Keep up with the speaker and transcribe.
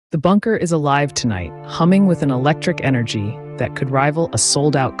The bunker is alive tonight, humming with an electric energy that could rival a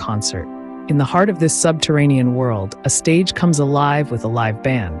sold-out concert. In the heart of this subterranean world, a stage comes alive with a live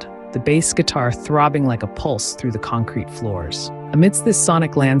band, the bass guitar throbbing like a pulse through the concrete floors. Amidst this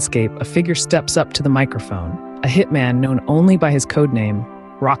sonic landscape, a figure steps up to the microphone, a hitman known only by his codename,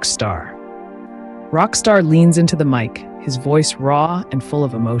 Rockstar. Rockstar leans into the mic, his voice raw and full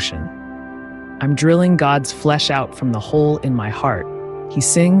of emotion. "I'm drilling God's flesh out from the hole in my heart," he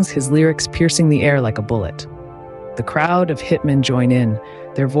sings, his lyrics piercing the air like a bullet. The crowd of hitmen join in,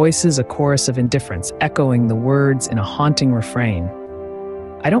 their voices a chorus of indifference, echoing the words in a haunting refrain.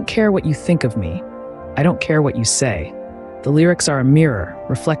 "I don't care what you think of me. I don't care what you say." The lyrics are a mirror,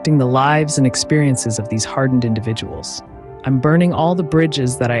 reflecting the lives and experiences of these hardened individuals. "I'm burning all the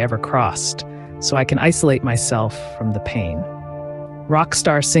bridges that I ever crossed, so I can isolate myself from the pain."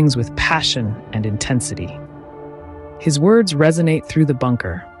 Rockstar sings with passion and intensity. His words resonate through the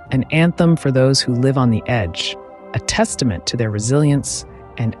bunker, an anthem for those who live on the edge, a testament to their resilience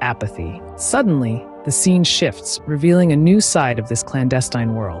and apathy. Suddenly, the scene shifts, revealing a new side of this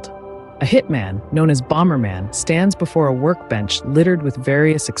clandestine world. A hitman, known as Bomberman, stands before a workbench littered with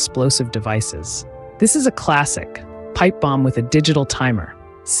various explosive devices. This is a classic, pipe bomb with a digital timer.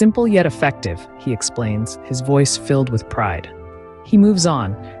 Simple yet effective, he explains, his voice filled with pride. He moves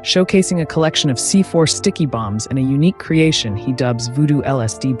on, showcasing a collection of C4 sticky bombs and a unique creation he dubs Voodoo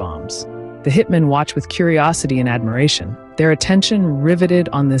LSD bombs. The hitmen watch with curiosity and admiration, their attention riveted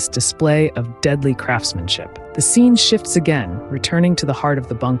on this display of deadly craftsmanship. The scene shifts again, returning to the heart of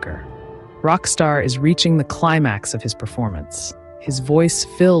the bunker. Rockstar is reaching the climax of his performance, his voice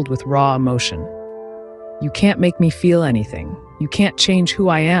filled with raw emotion. "You can't make me feel anything. You can't change who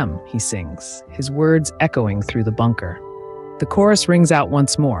I am," he sings, his words echoing through the bunker. The chorus rings out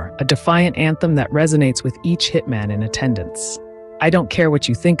once more, a defiant anthem that resonates with each hitman in attendance. "I don't care what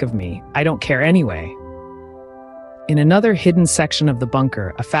you think of me. I don't care anyway." In another hidden section of the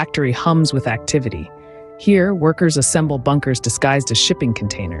bunker, a factory hums with activity. Here, workers assemble bunkers disguised as shipping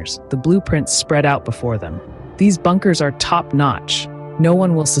containers, the blueprints spread out before them. "These bunkers are top-notch. No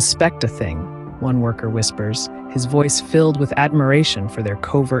one will suspect a thing," one worker whispers, his voice filled with admiration for their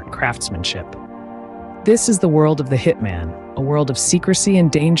covert craftsmanship. This is the world of the hitman, a world of secrecy and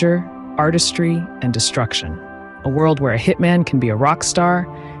danger, artistry and destruction. A world where a hitman can be a rock star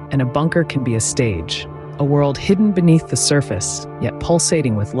and a bunker can be a stage. A world hidden beneath the surface, yet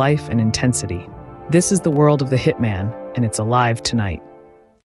pulsating with life and intensity. This is the world of the hitman, and it's alive tonight.